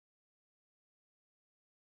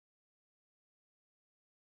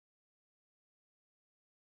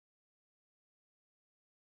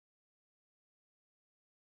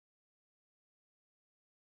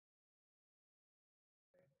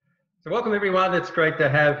So welcome everyone. It's great to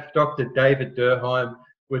have Dr. David Durrheim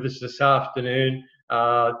with us this afternoon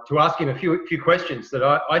to ask him a few questions that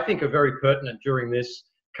I think are very pertinent during this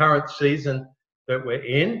current season that we're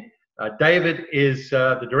in. David is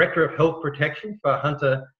the Director of Health Protection for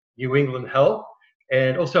Hunter New England Health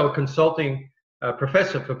and also a consulting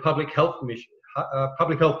professor for public health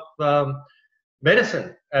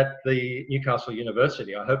medicine at the Newcastle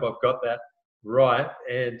University. I hope I've got that right.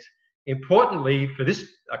 And importantly, for this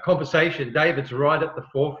conversation, David's right at the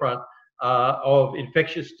forefront of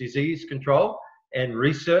infectious disease control and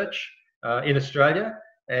research in Australia,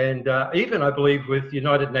 and even, I believe, with the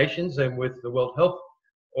United Nations and with the World Health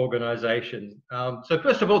Organization. So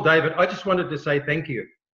first of all, David, I just wanted to say thank you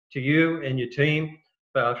to you and your team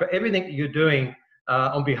for everything that you're doing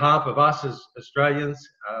on behalf of us as Australians,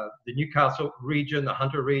 the Newcastle region, the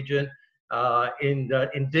Hunter region,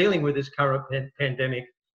 in dealing with this current pandemic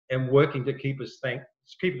and working to keep us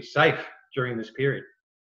safe during this period.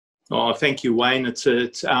 Oh, thank you, Wayne.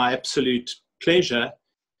 It's our absolute pleasure.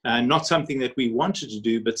 Not something that we wanted to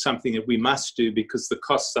do, but something that we must do because the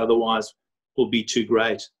costs otherwise will be too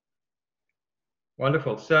great.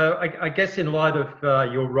 Wonderful. So I guess in light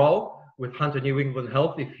of your role with Hunter New England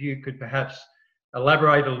Health, if you could perhaps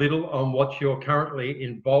elaborate a little on what you're currently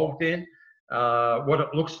involved in, what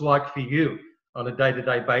it looks like for you on a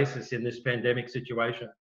day-to-day basis in this pandemic situation.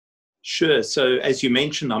 Sure. So as you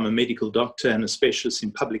mentioned, I'm a medical doctor and a specialist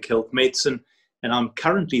in public health medicine, and I'm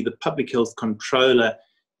currently the public health controller,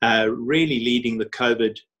 really leading the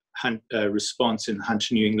COVID response in the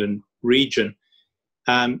Hunter New England region.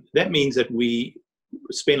 That means that we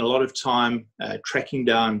spend a lot of time tracking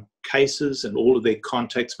down cases and all of their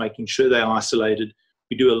contacts, making sure they're isolated.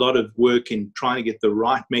 We do a lot of work in trying to get the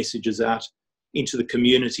right messages out into the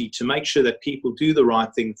community to make sure that people do the right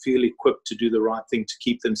thing, feel equipped to do the right thing to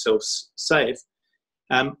keep themselves safe.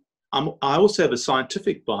 I also have a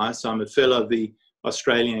scientific bias. I'm a fellow of the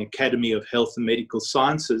Australian Academy of Health and Medical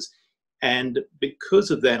Sciences, and because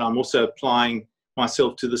of that, I'm also applying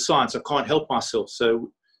myself to the science. I can't help myself, so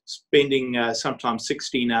spending sometimes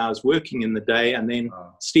 16 hours working in the day and then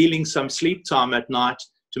stealing some sleep time at night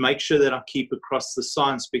to make sure that I keep across the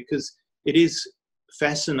science, because it is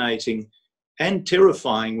fascinating and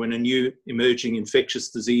terrifying when a new emerging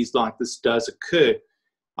infectious disease like this does occur.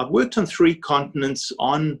 I've worked on 3 continents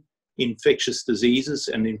on infectious diseases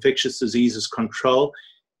and infectious diseases control,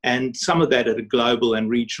 and some of that at a global and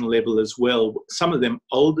regional level as well. Some of them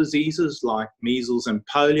old diseases like measles and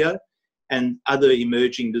polio, and other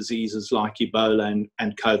emerging diseases like Ebola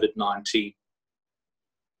and COVID-19.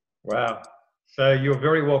 Wow. So you're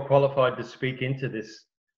very well qualified to speak into this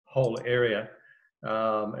whole area.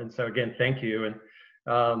 And so again, thank you. And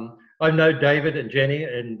I know David and Jenny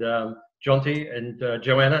and Jonty and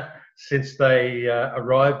Joanna since they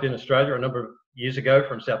arrived in Australia a number of years ago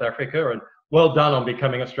from South Africa, and well done on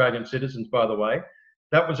becoming Australian citizens, by the way.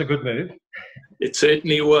 That was a good move. It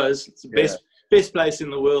certainly was. It's the best place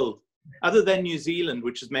in the world, other than New Zealand,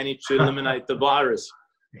 which has managed to eliminate the virus.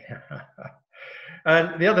 Yeah.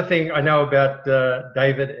 And the other thing I know about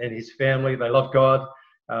David and his family, they love God.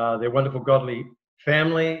 They're wonderful, godly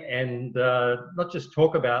family, and not just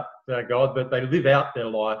talk about God, but they live out their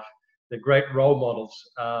life. They're great role models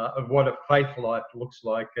of what a faith life looks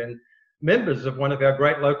like, and members of one of our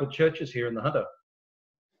great local churches here in the Hunter.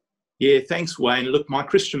 Yeah, thanks, Wayne. Look, my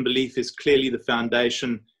Christian belief is clearly the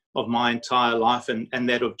foundation of my entire life, and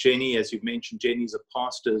that of Jenny. As you've mentioned, Jenny's a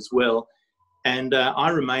pastor as well. And I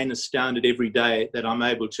remain astounded every day that I'm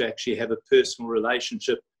able to actually have a personal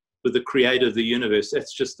relationship with the creator of the universe.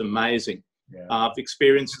 That's just amazing. Yeah. I've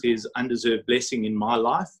experienced his undeserved blessing in my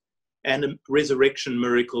life and a resurrection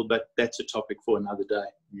miracle, but that's a topic for another day.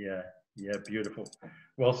 Yeah, beautiful.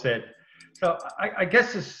 Well said. So I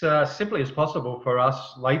guess as simply as possible for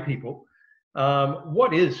us lay people,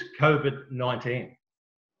 what is COVID-19?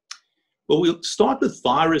 Well, we'll start with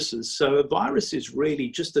viruses. So a virus is really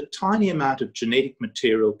just a tiny amount of genetic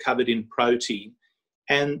material covered in protein,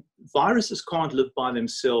 and viruses can't live by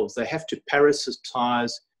themselves. They have to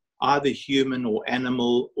parasitize either human or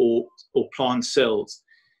animal or plant cells.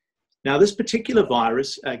 Now, this particular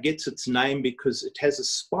virus gets its name because it has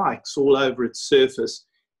spikes all over its surface,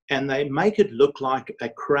 and they make it look like a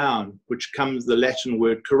crown, which comes the Latin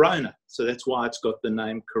word corona. So that's why it's got the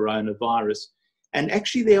name coronavirus. And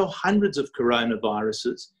actually, there are hundreds of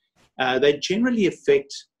coronaviruses. They generally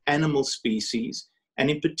affect animal species,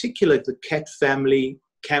 and in particular, the cat family,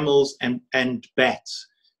 camels, and bats.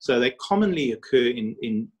 So they commonly occur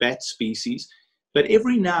in bat species, but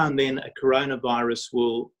every now and then a coronavirus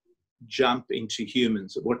will jump into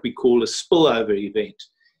humans, what we call a spillover event.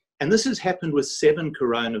 And this has happened with 7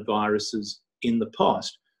 coronaviruses in the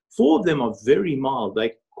past. 4 of them are very mild.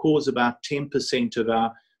 They cause about 10% of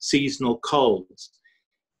our seasonal colds.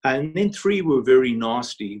 And then 3 were very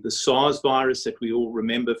nasty. The SARS virus that we all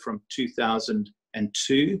remember from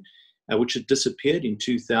 2002, which had disappeared in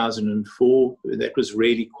 2004. That was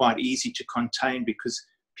really quite easy to contain because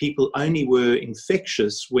people only were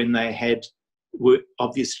infectious when they were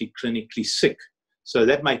obviously clinically sick. So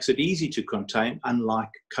that makes it easy to contain,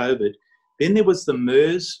 unlike COVID. Then there was the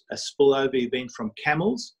MERS, a spillover event from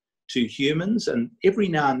camels to humans. And every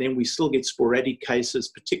now and then we still get sporadic cases,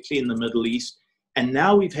 particularly in the Middle East. And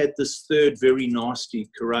now we've had this 3rd very nasty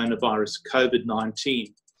coronavirus,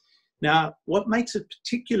 COVID-19. Now, what makes it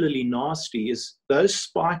particularly nasty is those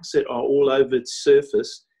spikes that are all over its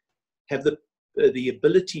surface have the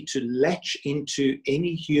ability to latch into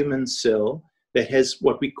any human cell that has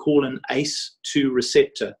what we call an ACE2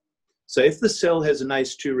 receptor. So if the cell has an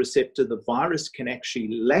ACE2 receptor, the virus can actually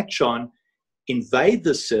latch on, invade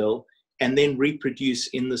the cell, and then reproduce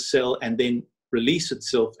in the cell and then release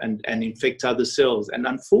itself and infect other cells. And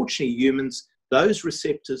unfortunately, humans, those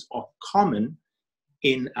receptors are common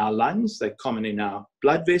in our lungs, they're common in our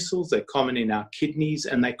blood vessels, they're common in our kidneys,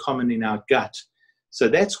 and they're common in our gut. So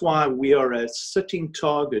that's why we are a sitting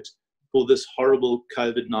target for this horrible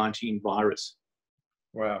COVID-19 virus.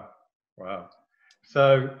 Wow, wow.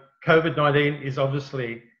 So COVID-19 is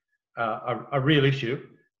obviously a real issue,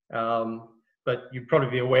 but you'd probably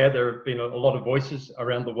be aware there have been a lot of voices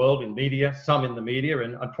around the world in media, some in the media,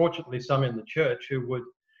 and unfortunately some in the church, who would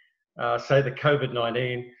say that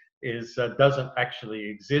COVID-19 doesn't actually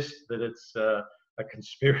exist, that it's a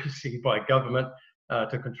conspiracy by government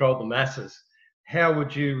to control the masses. How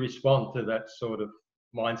would you respond to that sort of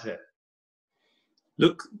mindset?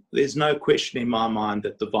 Look, there's no question in my mind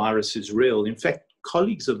that the virus is real. In fact,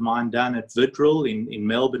 colleagues of mine down at Vidril in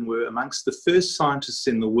Melbourne were amongst the first scientists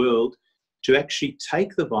in the world to actually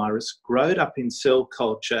take the virus, grow it up in cell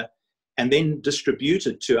culture, and then distribute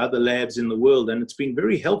it to other labs in the world. And it's been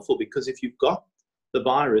very helpful because if you've got the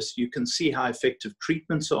virus, you can see how effective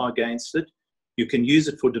treatments are against it. You can use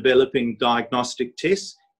it for developing diagnostic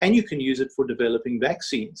tests, and you can use it for developing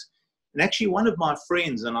vaccines. And actually, one of my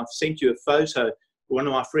friends, and I've sent you a photo, one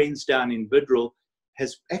of my friends down in Vidril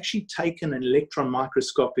has actually taken an electron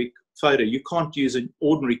microscopic photo. You can't use an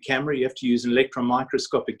ordinary camera, you have to use an electron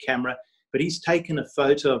microscopic camera, but he's taken a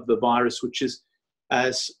photo of the virus, which is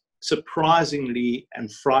surprisingly and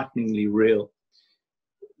frighteningly real.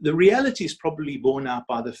 The reality is probably borne out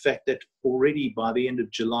by the fact that already by the end of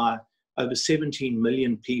July, over 17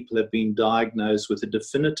 million people have been diagnosed with a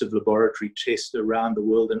definitive laboratory test around the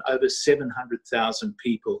world, and over 700,000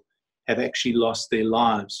 people have actually lost their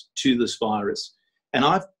lives to this virus. And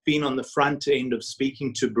I've been on the front end of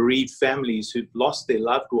speaking to bereaved families who've lost their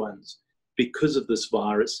loved ones because of this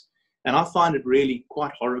virus. And I find it really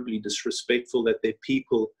quite horribly disrespectful that there are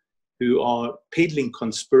people who are peddling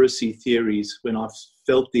conspiracy theories when I've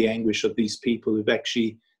felt the anguish of these people who've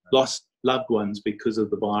actually lost loved ones because of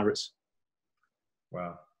the virus.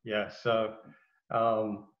 Wow. Yeah. So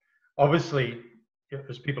obviously,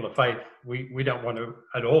 as people of faith, we don't want to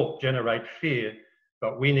at all generate fear,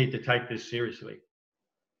 but we need to take this seriously.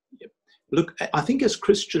 Yep. Look, I think as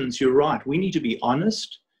Christians, you're right. We need to be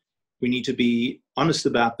honest. We need to be honest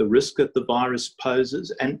about the risk that the virus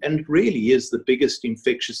poses, and it really is the biggest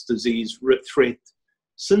infectious disease threat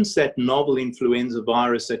since that novel influenza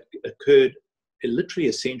virus that occurred literally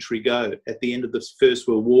a century ago at the end of the First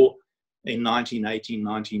World War in 1918,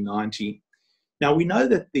 1919. Now, we know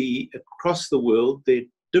that across the world, there are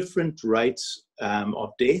different rates of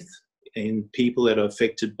death in people that are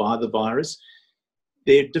affected by the virus.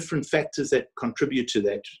 There are different factors that contribute to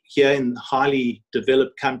that. Here in highly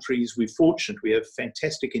developed countries, we're fortunate. We have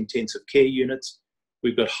fantastic intensive care units.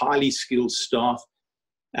 We've got highly skilled staff.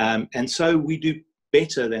 And so we do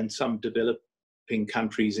better than some developing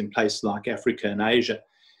countries in places like Africa and Asia.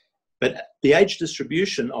 But the age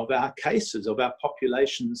distribution of our cases, of our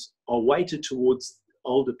populations, are weighted towards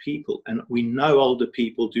older people. And we know older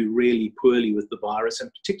people do really poorly with the virus, and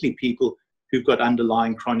particularly people who've got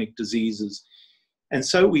underlying chronic diseases. And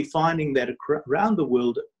so we're finding that around the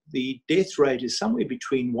world, the death rate is somewhere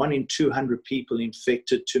between 1 in 200 people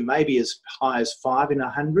infected to maybe as high as 5 in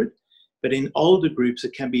 100. But in older groups,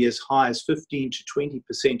 it can be as high as 15 to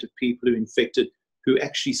 20% of people who are infected who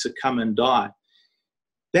actually succumb and die.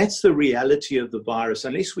 That's the reality of the virus.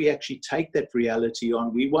 Unless we actually take that reality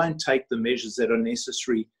on, we won't take the measures that are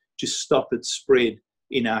necessary to stop its spread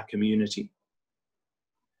in our community.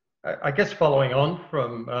 I guess following on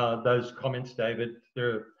from those comments, David,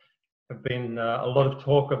 there have been a lot of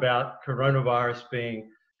talk about coronavirus being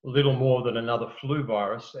little more than another flu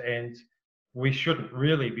virus, and we shouldn't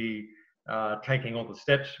really be taking all the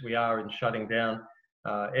steps we are in shutting down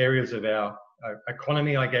areas of our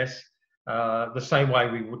economy, I guess, the same way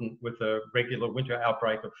we wouldn't with a regular winter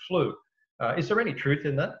outbreak of flu. Is there any truth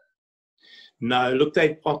in that? No, look,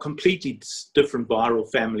 they are completely different viral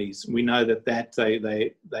families. We know that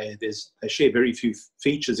they share very few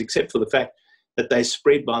features, except for the fact that they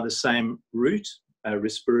spread by the same route,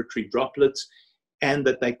 respiratory droplets, and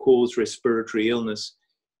that they cause respiratory illness.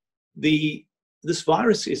 This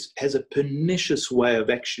virus has a pernicious way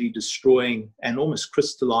of actually destroying and almost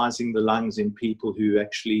crystallizing the lungs in people who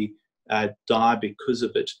actually die because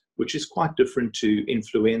of it, which is quite different to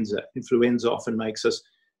influenza. Influenza often makes us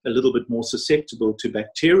a little bit more susceptible to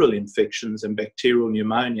bacterial infections and bacterial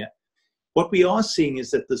pneumonia. What we are seeing is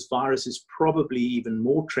that this virus is probably even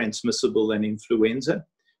more transmissible than influenza.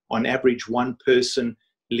 On average, one person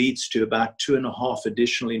leads to about 2.5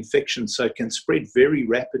 additional infections, so it can spread very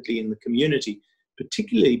rapidly in the community,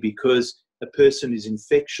 particularly because a person is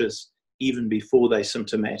infectious even before they're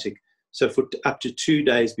symptomatic. So for up to 2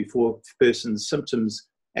 days before a person's symptoms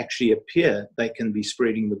actually appear, they can be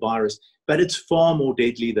spreading the virus, but it's far more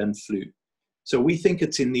deadly than flu. So we think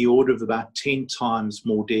it's in the order of about 10 times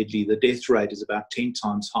more deadly. The death rate is about 10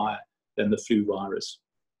 times higher than the flu virus.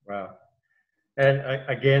 Wow. And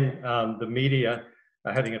again, the media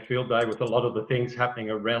are having a field day with a lot of the things happening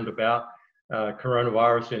around about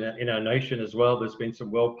coronavirus in our nation as well. There's been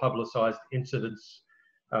some well-publicized incidents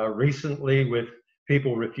recently with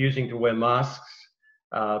people refusing to wear masks,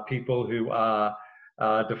 people who are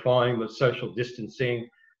defying the social distancing,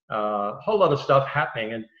 a whole lot of stuff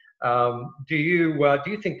happening. And do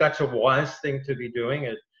you think that's a wise thing to be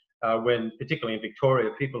doing when, particularly in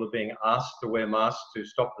Victoria, people are being asked to wear masks to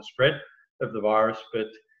stop the spread of the virus, but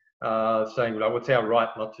saying, well, it's our right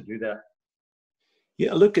not to do that?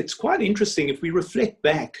 Yeah, look, it's quite interesting. If we reflect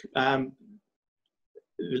back,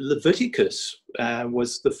 Leviticus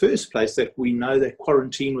was the first place that we know that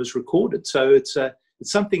quarantine was recorded. So it's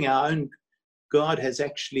something our own God has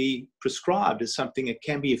actually prescribed as something that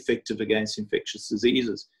can be effective against infectious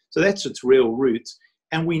diseases. So that's its real roots.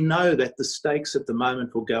 And we know that the stakes at the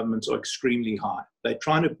moment for governments are extremely high. They're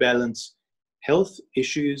trying to balance health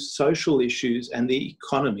issues, social issues, and the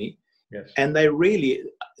economy. Yes. And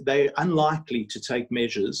they're unlikely to take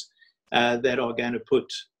measures that are going to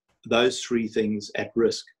put those three things at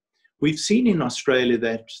risk. We've seen in Australia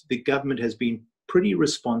that the government has been pretty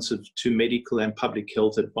responsive to medical and public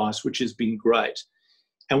health advice, which has been great.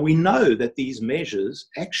 And we know that these measures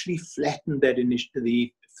actually flattened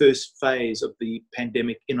the first phase of the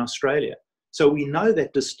pandemic in Australia. So we know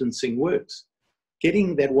that distancing works.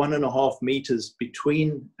 Getting that 1.5 meters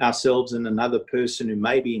between ourselves and another person who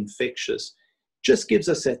may be infectious just gives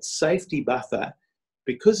us that safety buffer,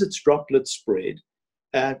 because it's droplet spread,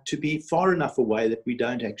 to be far enough away that we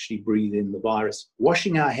don't actually breathe in the virus.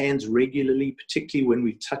 Washing our hands regularly, particularly when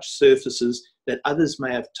we touch surfaces that others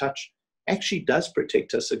may have touched, actually does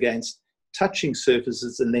protect us against touching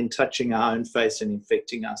surfaces and then touching our own face and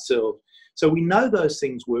infecting ourselves. So we know those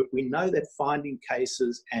things work. We know that finding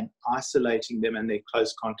cases and isolating them and their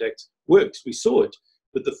close contacts works. We saw it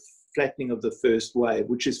with the flattening of the first wave,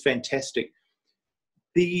 which is fantastic.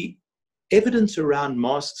 The evidence around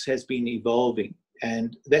masks has been evolving.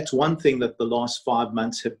 And that's one thing that the last 5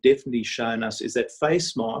 months have definitely shown us, is that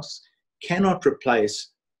face masks cannot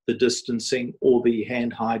replace the distancing or the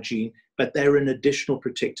hand hygiene, but they're an additional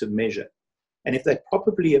protective measure. And if they're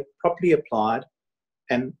properly applied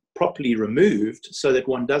and properly removed so that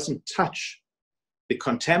one doesn't touch the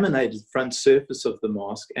contaminated front surface of the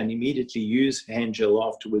mask and immediately use hand gel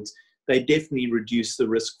afterwards, they definitely reduce the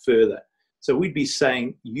risk further. So we'd be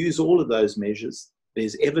saying use all of those measures.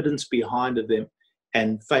 There's evidence behind them,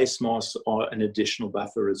 and face masks are an additional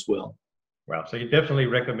buffer as well. Wow, so you definitely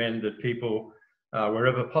recommend that people,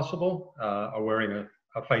 wherever possible, are wearing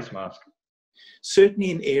a face mask?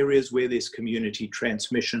 Certainly in areas where there's community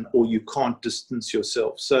transmission or you can't distance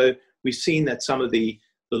yourself. So we've seen that some of the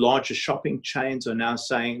larger shopping chains are now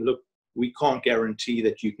saying, look, we can't guarantee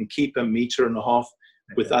that you can keep 1.5 meters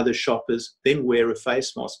with other shoppers, then wear a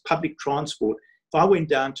face mask. Public transport, if I went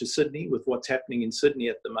down to Sydney with what's happening in Sydney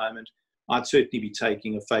at the moment, I'd certainly be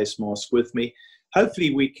taking a face mask with me.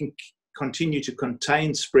 Hopefully we can continue to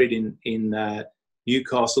contain spread in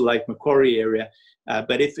Newcastle, Lake Macquarie area.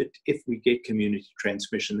 But if we get community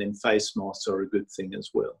transmission, then face masks are a good thing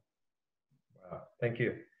as well. Wow, thank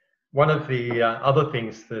you. One of the other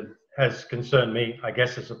things that has concerned me, I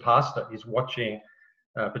guess, as a pastor, is watching,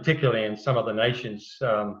 particularly in some of the nations,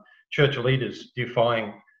 church leaders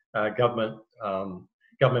defying government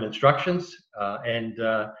government instructions and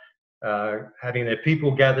having their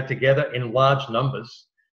people gather together in large numbers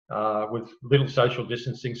with little social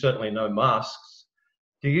distancing, certainly no masks.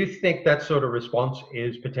 Do you think that sort of response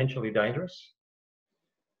is potentially dangerous?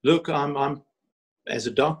 Look, as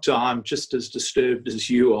a doctor, I'm just as disturbed as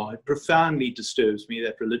you are. It profoundly disturbs me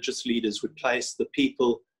that religious leaders would place the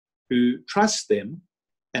people who trust them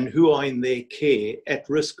and who are in their care at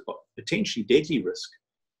risk, potentially deadly risk.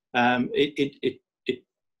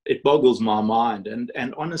 It boggles my mind.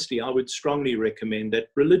 And honestly, I would strongly recommend that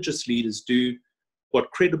religious leaders do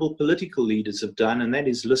what credible political leaders have done, and that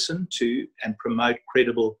is listen to and promote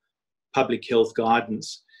credible public health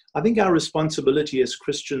guidance. I think our responsibility as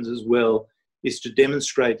Christians as well is to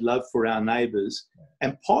demonstrate love for our neighbours,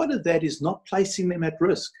 and part of that is not placing them at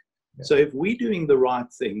risk. Yeah. So if we're doing the right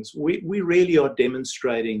things, we really are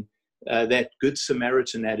demonstrating that good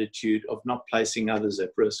Samaritan attitude of not placing others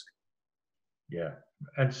at risk. Yeah,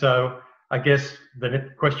 and so I guess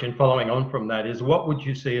the question following on from that is, what would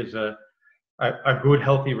you see as a good,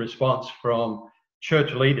 healthy response from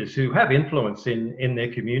church leaders who have influence in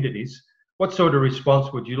their communities? What sort of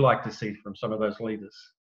response would you like to see from some of those leaders?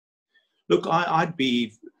 Look, I'd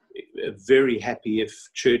be very happy if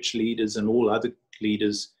church leaders and all other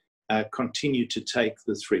leaders continue to take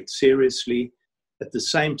the threat seriously, at the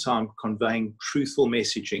same time conveying truthful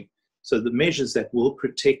messaging. So the measures that will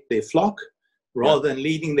protect their flock, rather than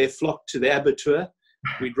leading their flock to the abattoir,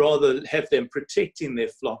 we'd rather have them protecting their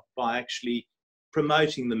flock by actually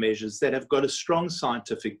promoting the measures that have got a strong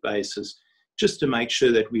scientific basis, just to make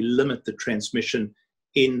sure that we limit the transmission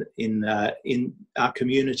in our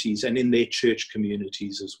communities and in their church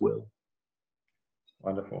communities as well.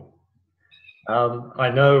 Wonderful. I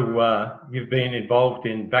know you've been involved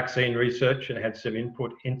in vaccine research and had some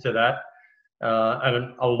input into that.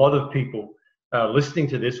 And a lot of people listening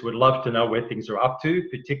to this would love to know where things are up to,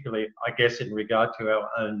 particularly, I guess, in regard to our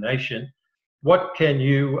own nation. What are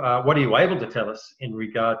you able to tell us in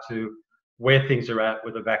regard to where things are at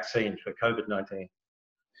with a vaccine for COVID-19?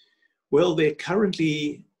 Well, there are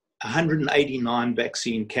currently 189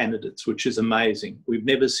 vaccine candidates, which is amazing. We've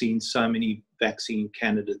never seen so many vaccine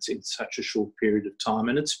candidates in such a short period of time,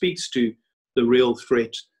 and it speaks to the real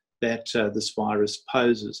threat that this virus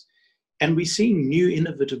poses. And we're seeing new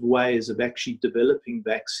innovative ways of actually developing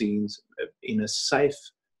vaccines in a safe,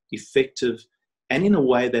 effective, and in a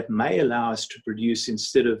way that may allow us to produce,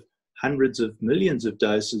 instead of hundreds of millions of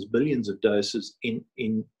doses, billions of doses in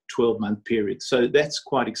 12-month periods. So that's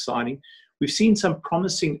quite exciting. We've seen some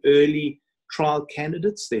promising early trial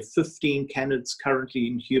candidates. There are 15 candidates currently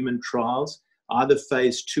in human trials, either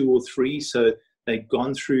phase 2 or 3. So they've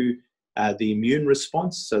gone through the immune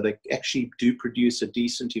response. So they actually do produce a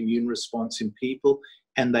decent immune response in people,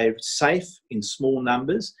 and they're safe in small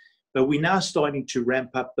numbers. But we're now starting to ramp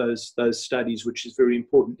up those studies, which is very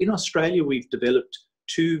important. In Australia, we've developed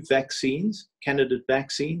 2 vaccines, candidate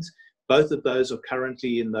vaccines. Both of those are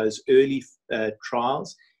currently in those early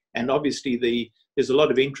trials. And obviously, there's a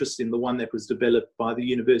lot of interest in the one that was developed by the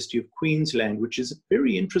University of Queensland, which is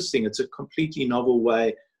very interesting. It's a completely novel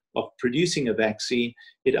way of producing a vaccine.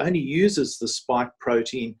 It only uses the spike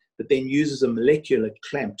protein, but then uses a molecular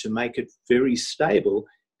clamp to make it very stable.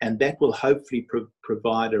 And that will hopefully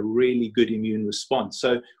provide a really good immune response.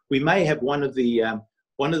 So we may have one of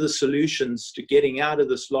the solutions to getting out of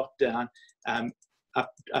this lockdown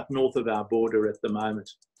up north of our border at the moment.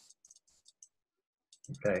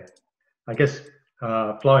 Okay, I guess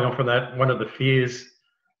flowing on from that, one of the fears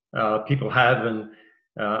people have, and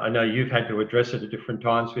I know you've had to address it at different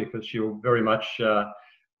times because you're very much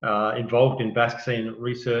involved in vaccine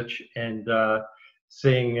research and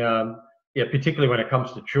seeing, particularly when it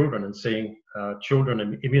comes to children and seeing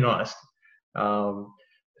children immunized.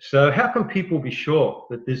 So how can people be sure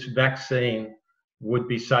that this vaccine would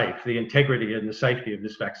be safe, the integrity and the safety of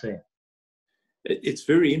this vaccine? It's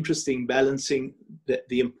very interesting balancing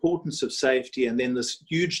the importance of safety and then this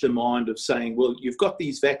huge demand of saying, well, you've got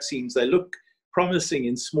these vaccines, they look promising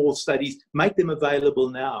in small studies, make them available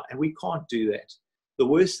now. And we can't do that. The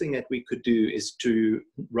worst thing that we could do is to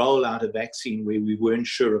roll out a vaccine where we weren't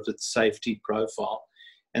sure of its safety profile.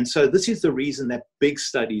 And so this is the reason that big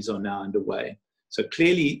studies are now underway. So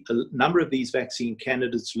clearly, a number of these vaccine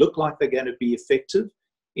candidates look like they're going to be effective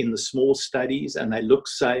in the small studies and they look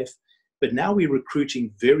safe. But now we're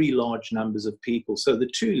recruiting very large numbers of people. So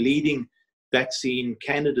the 2 leading vaccine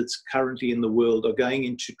candidates currently in the world are going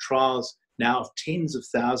into trials now of tens of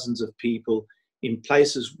thousands of people in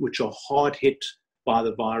places which are hard hit by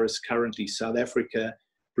the virus currently, South Africa,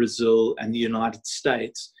 Brazil, and the United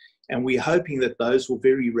States. And we're hoping that those will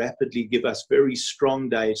very rapidly give us very strong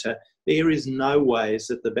data. There is no ways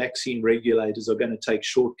that the vaccine regulators are going to take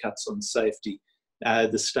shortcuts on safety.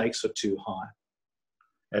 The stakes are too high.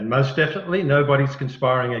 And most definitely, nobody's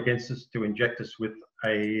conspiring against us to inject us with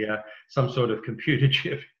some sort of computer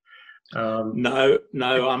chip. No,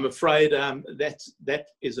 I'm afraid that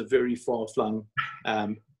is a very far-flung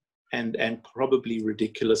and probably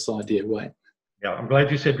ridiculous idea, Wayne. Yeah, I'm glad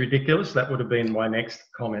you said ridiculous. That would have been my next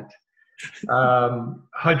comment.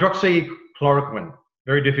 Hydroxychloroquine,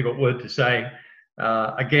 very difficult word to say.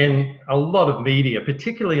 Again, a lot of media,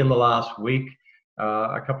 particularly in the last week,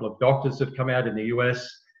 a couple of doctors have come out in the US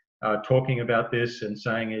talking about this and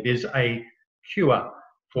saying it is a cure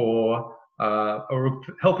for a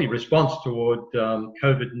healthy response toward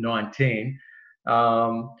COVID-19.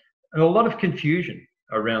 And a lot of confusion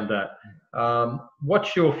around that.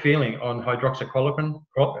 What's your feeling on hydroxychloroquine?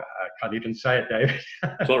 I can't even say it, David.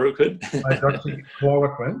 Chloroquine.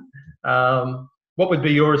 Hydroxychloroquine. What would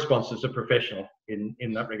be your response as a professional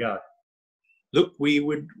in that regard? Look, we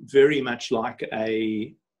would very much like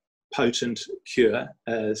a potent cure,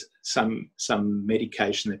 some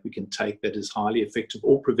medication that we can take that is highly effective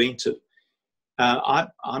or preventive.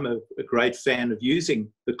 I'm a great fan of using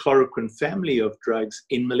the chloroquine family of drugs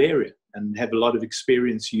in malaria and have a lot of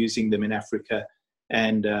experience using them in Africa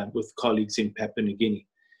and with colleagues in Papua New Guinea.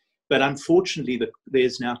 But unfortunately,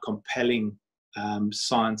 there's now compelling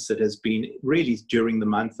science that has been really during the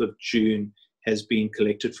month of June has been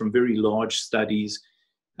collected from very large studies,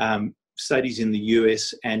 studies in the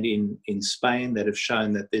US and in Spain that have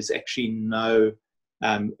shown that there's actually no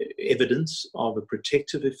evidence of a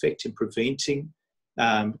protective effect in preventing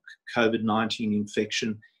COVID-19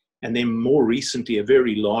 infection. And then more recently, a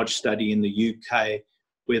very large study in the UK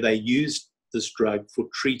where they used this drug for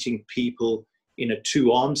treating people in a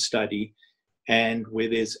 2-arm study, and where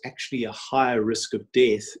there's actually a higher risk of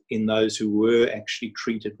death in those who were actually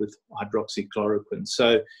treated with hydroxychloroquine.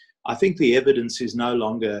 So I think the evidence is no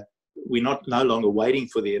longer waiting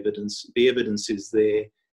for the evidence. The evidence is there,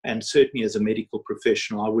 and certainly as a medical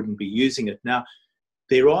professional, I wouldn't be using it. Now,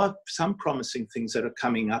 there are some promising things that are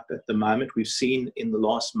coming up at the moment. We've seen in the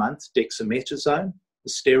last month, dexamethasone,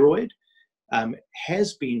 the steroid,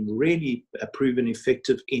 has been really proven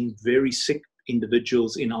effective in very sick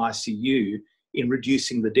individuals in ICU in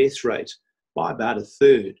reducing the death rate by about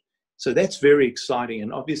 1/3. So that's very exciting.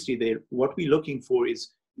 And obviously what we're looking for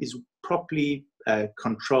is properly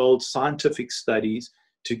controlled scientific studies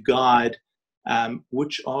to guide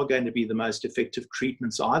which are going to be the most effective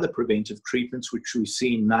treatments, either preventive treatments, which we've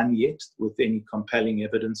seen none yet with any compelling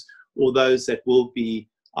evidence, or those that will be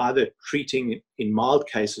either treating in mild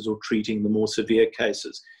cases or treating the more severe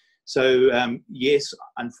cases. So yes,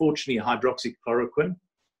 unfortunately, hydroxychloroquine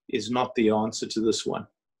is not the answer to this one.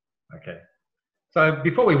 Okay. So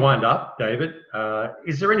before we wind up, David,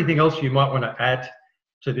 is there anything else you might want to add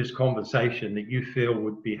to this conversation that you feel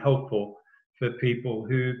would be helpful for people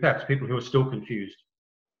who are still confused?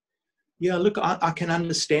 Yeah, look, I can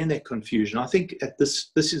understand that confusion. I think at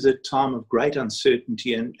this is a time of great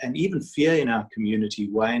uncertainty and even fear in our community,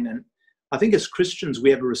 Wayne. And I think as Christians,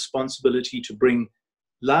 we have a responsibility to bring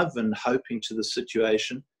love and hope into the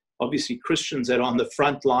situation. Obviously, Christians that are on the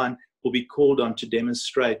front line will be called on to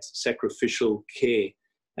demonstrate sacrificial care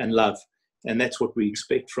and love. And that's what we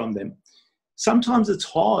expect from them. Sometimes it's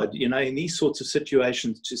hard, in these sorts of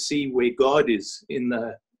situations to see where God is in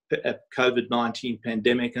the COVID-19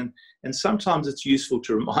 pandemic. And sometimes it's useful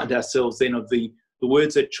to remind ourselves then of the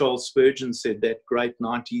words that Charles Spurgeon said, that great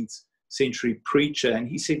 19th century preacher. And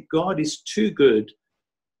he said, God is too good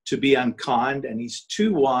to be unkind, and he's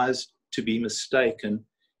too wise to be mistaken.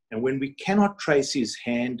 And when we cannot trace his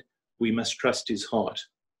hand, we must trust his heart.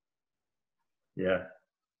 Yeah,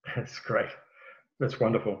 that's great. That's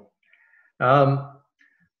wonderful.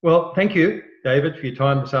 Well, thank you, David, for your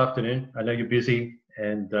time this afternoon. I know you're busy,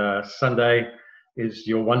 and Sunday is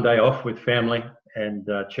your one day off with family and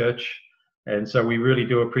church. And so we really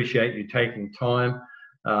do appreciate you taking time.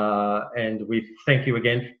 And we thank you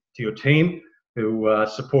again to your team who are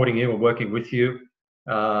supporting you and working with you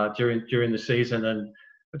during the season. And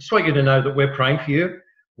I just want you to know that we're praying for you.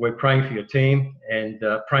 We're praying for your team and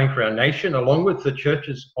praying for our nation, along with the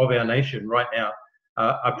churches of our nation right now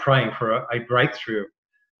are praying for a breakthrough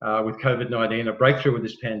with COVID-19, a breakthrough with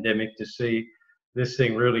this pandemic, to see this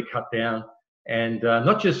thing really cut down. And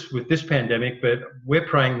not just with this pandemic, but we're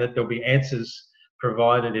praying that there'll be answers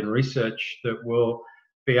provided in research that will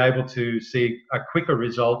be able to see a quicker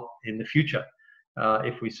result in the future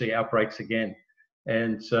if we see outbreaks again.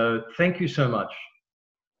 And so thank you so much.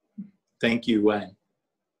 Thank you, Wayne.